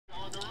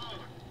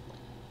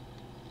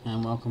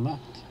And welcome back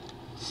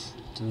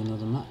to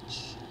another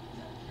match.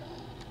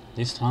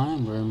 This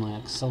time we're in my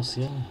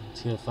Excelsior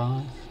tier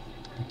 5.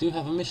 I do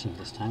have a mission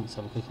for this tank, let's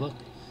have a quick look.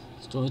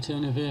 Destroy 2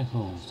 new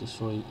vehicles,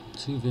 destroy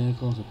 2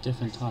 vehicles of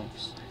different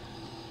types.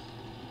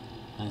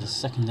 And the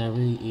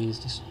secondary is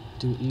just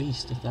do at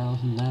least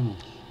 1,000 damage.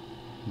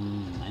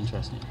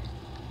 Interesting.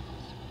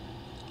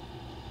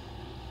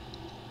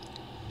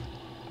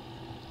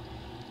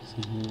 So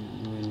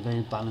we're in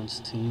very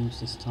balanced teams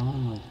this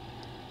time,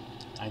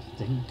 I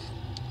think.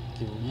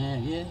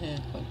 Yeah,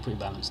 quite pretty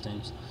balanced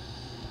teams.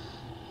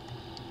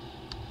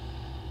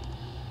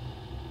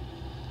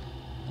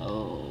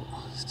 Oh,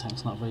 this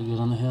tank's not very good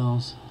on the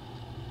hills.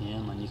 Yeah,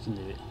 man, you can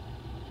do it.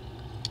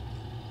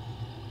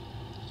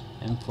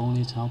 M4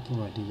 needs help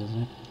already,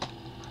 doesn't it?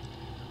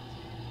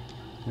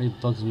 It really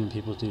bugs me when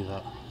people do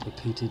that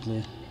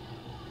repeatedly.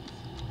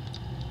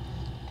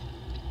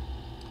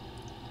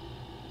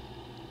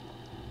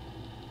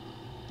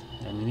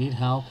 And you need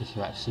help if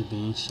you're actually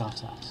being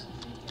shot at,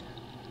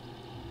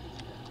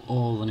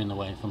 or running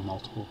away from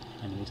multiple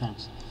enemy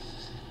tanks.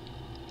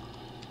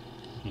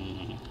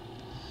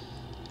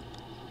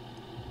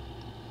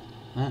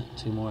 Right,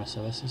 2 more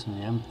SOSs from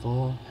the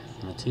M4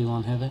 and a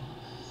T1 heavy.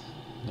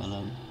 We've got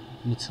a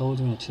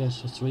Matilda and a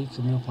Church for 3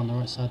 coming up on the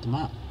right side of the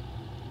map.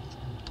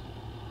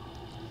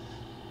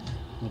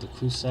 With a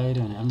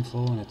Crusader, an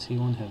M4 and a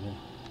T1 heavy.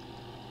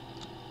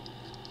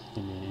 It's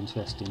going to be an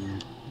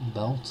interesting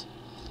belt.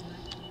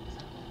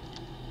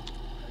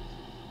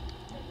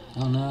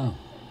 Oh no.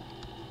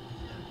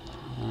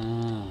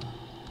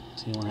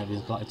 T1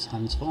 heavy's got its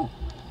hands full.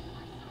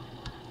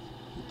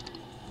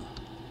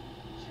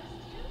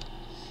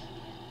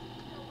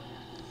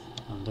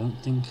 I don't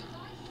think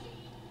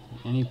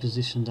in any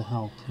position to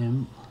help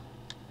him.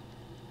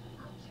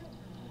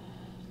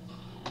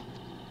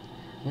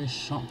 Very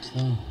shocked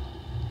though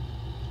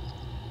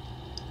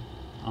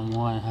on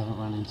why I haven't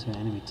run into an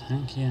enemy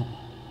tank yet.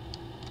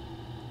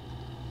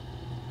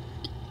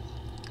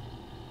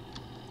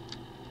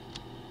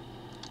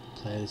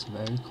 Play this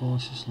very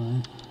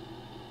cautiously.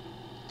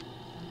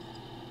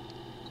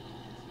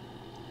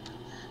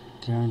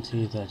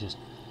 Guaranteed they're just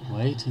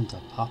waiting to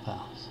pop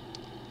out.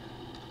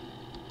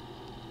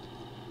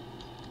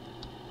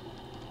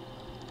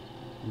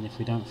 And if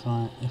we don't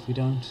find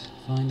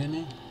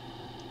any,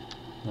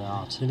 the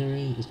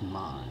artillery is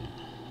mine.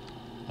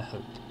 I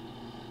hope.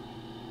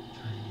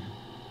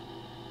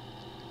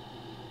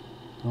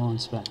 Go on,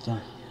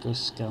 Spectre. Go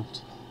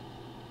scout.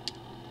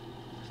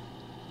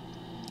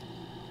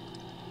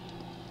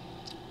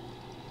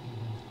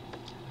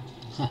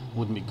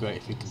 Wouldn't be great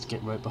if we could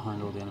get right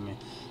behind all the enemy.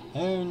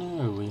 Oh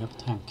no, we have a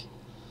tank.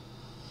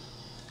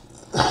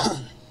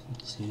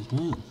 Excuse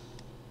me.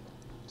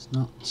 It's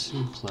not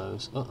too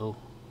close. Uh-oh.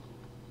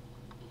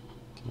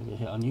 Can I get a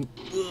hit on you?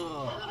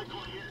 Ugh.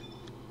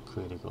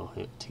 Critical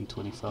hit,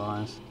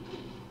 T25.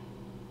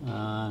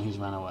 And he's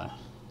ran away.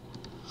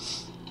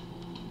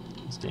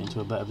 Let's get into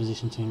a better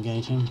position to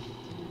engage him.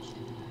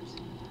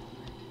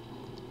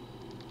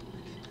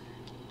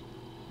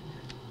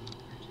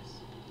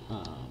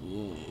 Oh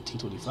yeah,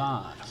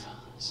 T25.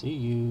 See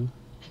you.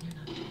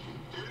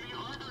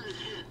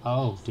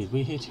 Oh, did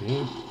we hit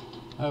you?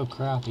 Oh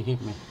crap, he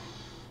hit me.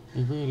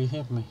 He really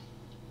hit me.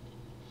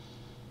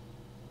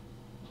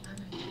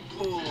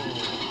 Oh.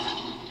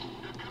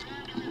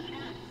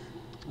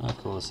 Of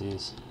course he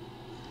is.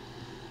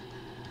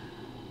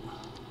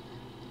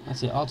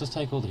 That's it, I'll just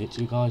take all the hits,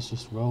 you guys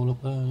just roll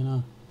up there, you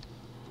know.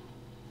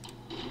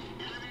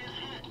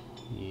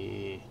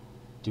 Yeah.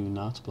 Do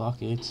not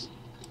block it.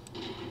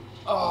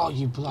 Oh,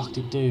 you blocked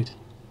it, dude.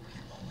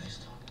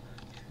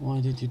 Why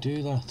did you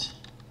do that?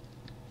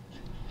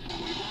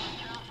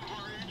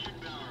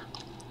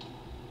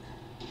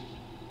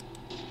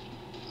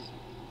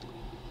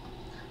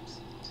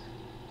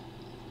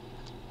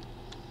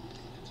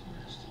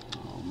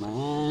 Oh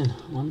man,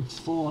 I'm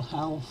full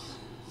health.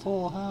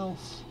 Full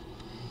health.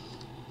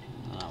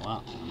 Oh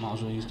well, might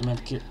as well use the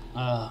med kit,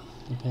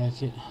 repair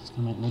kit. It's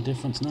gonna make no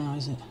difference now,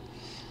 is it?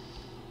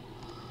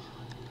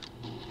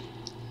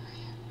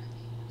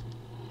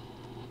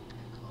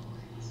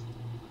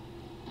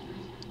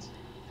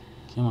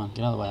 Come on,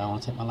 get out of the way, I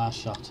want to take my last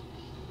shot.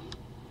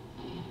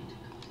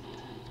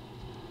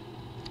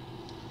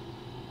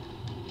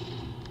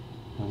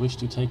 I wish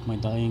to take my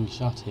dying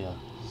shot here.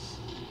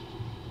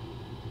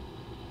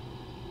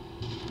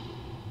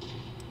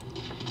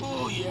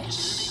 Oh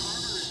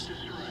yes!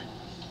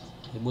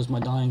 It was my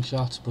dying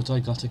shot, but I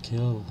got a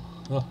kill.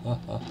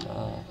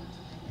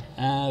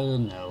 Oh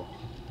no.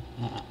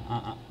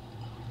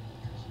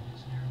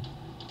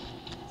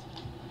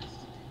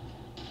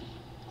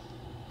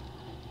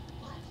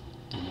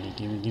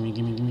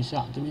 Give me a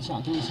shot, give me a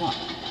shot, give me a shot.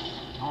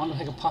 I want to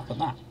take a pop at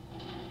that.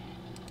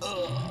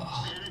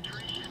 Ugh.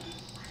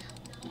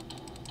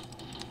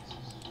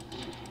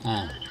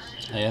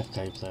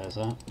 AFK players,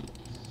 that.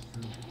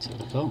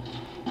 Typical.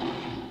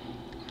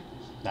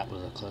 That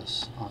was a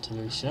close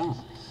artillery shot.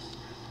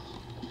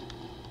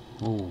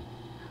 Ooh.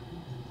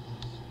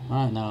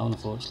 Right now,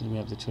 unfortunately, we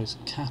have the choice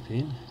of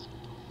capping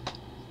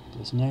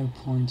There's no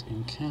point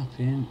in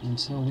capping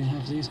until we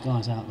have these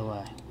guys out of the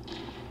way.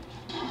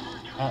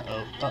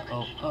 Uh-oh,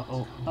 uh-oh,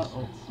 uh-oh,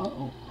 uh-oh,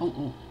 uh-oh,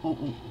 uh-oh,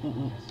 uh-oh,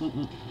 uh-oh,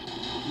 uh-oh.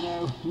 No,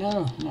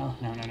 no, no,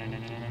 no, no, no, no,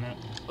 no, no, no.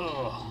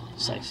 Oh,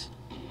 safe.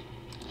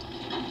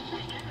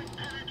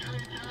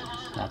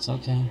 That's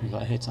okay, we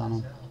got a hit on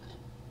him.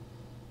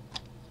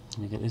 Let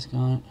me get this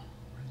guy.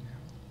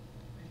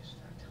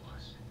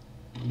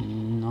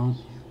 No.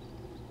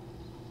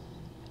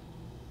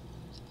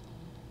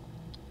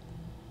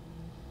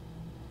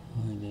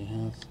 What do they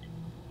have?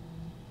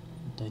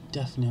 They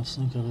definitely have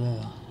something over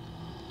there.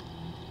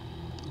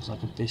 Looks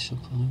like a bishop,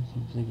 I think. I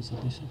believe it's a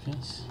bishop,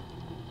 yes.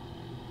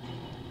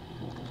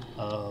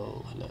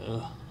 Oh,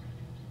 hello.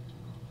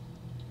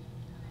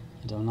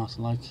 I do not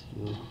like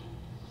you.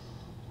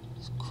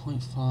 It's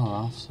quite far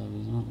off, so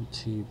he's not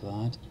too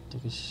bad.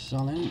 Take a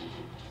shot in.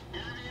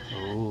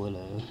 Oh,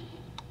 hello.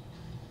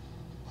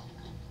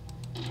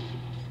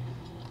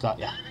 Got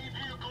ya.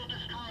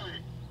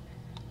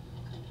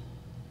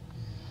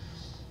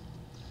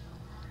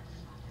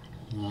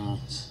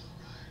 Right.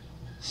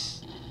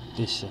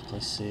 Bishop, I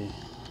see.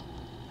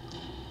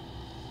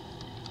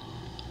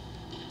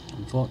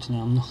 Unfortunately,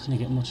 I'm not going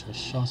to get much of a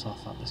shot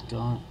off at this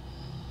guy,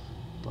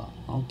 but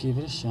I'll give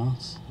it a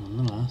shot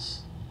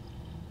nonetheless.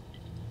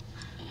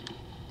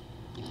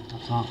 I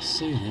can't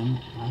see him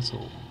at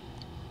all.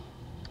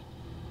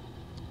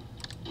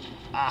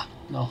 Ah,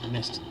 no, I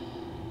missed.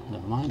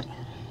 Never mind.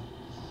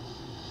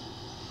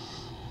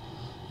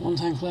 One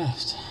tank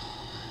left.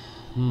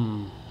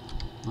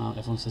 Well,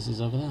 everyone says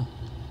he's over there.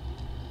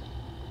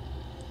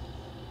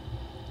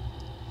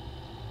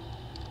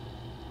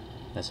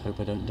 Let's hope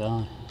I don't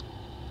die.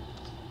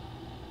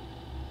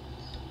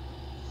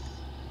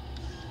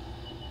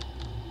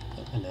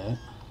 Hello.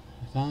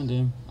 I found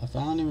him. I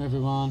found him,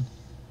 everyone.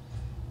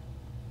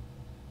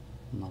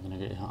 I'm not going to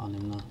get a hit on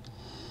him now.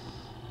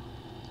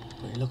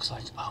 But it looks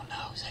like... Oh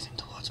no, he's heading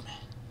towards me.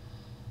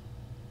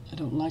 I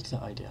don't like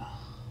that idea.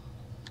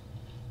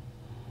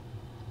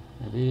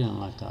 I really don't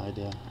like that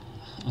idea.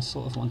 I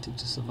sort of want him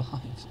to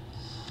survive.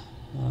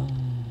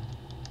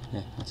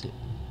 Yeah, that's it.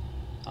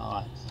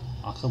 Alright,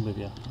 I'll come with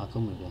you. I'll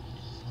come with you.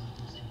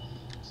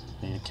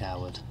 Being a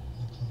coward.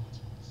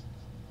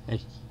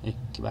 Hey,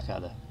 get back out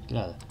of there. Get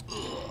out of there.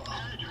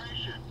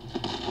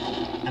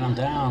 And I'm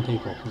down,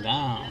 people. I'm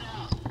down.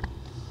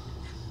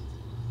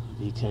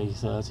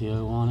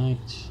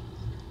 VK3001H.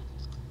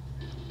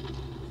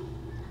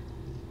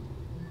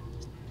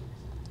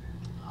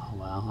 Oh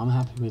well, I'm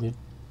happy with it.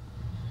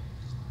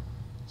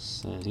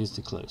 So here's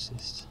the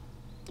closest.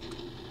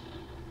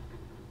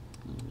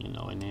 You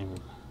know, I never.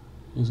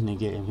 Who's gonna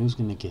get him? Who's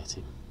gonna get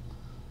him?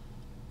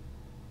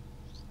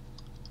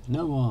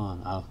 No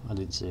one. Oh, I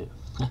didn't see it.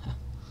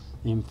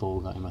 The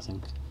M4 got him, I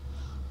think.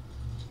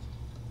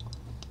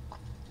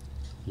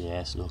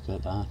 Yes, look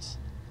at that.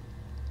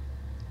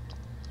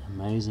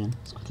 Amazing.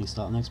 Let's quickly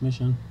start the next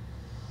mission.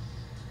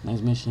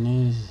 Next mission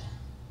is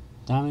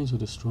damage or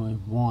destroy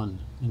one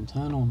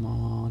internal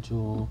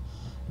module.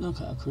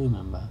 Knock out a crew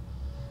member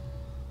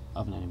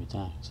of an enemy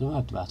tank.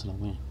 Survive the battle and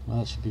win. Well,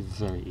 that should be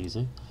very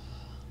easy.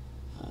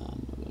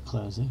 And we're going to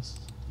close this.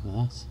 Look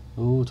at that.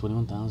 Oh,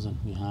 21,000.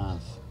 We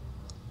have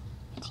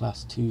a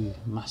class 2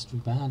 mastery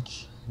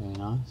badge. Very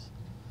nice.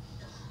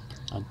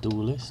 A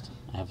duelist.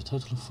 I have a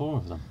total of 4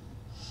 of them.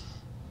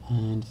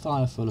 And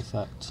fire full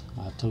effect.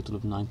 I have a total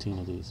of 19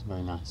 of these.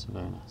 Very nice,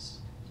 very nice.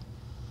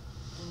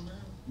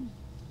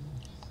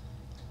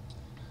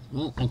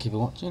 Well, thank you for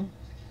watching.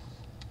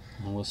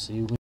 And we'll see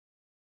you.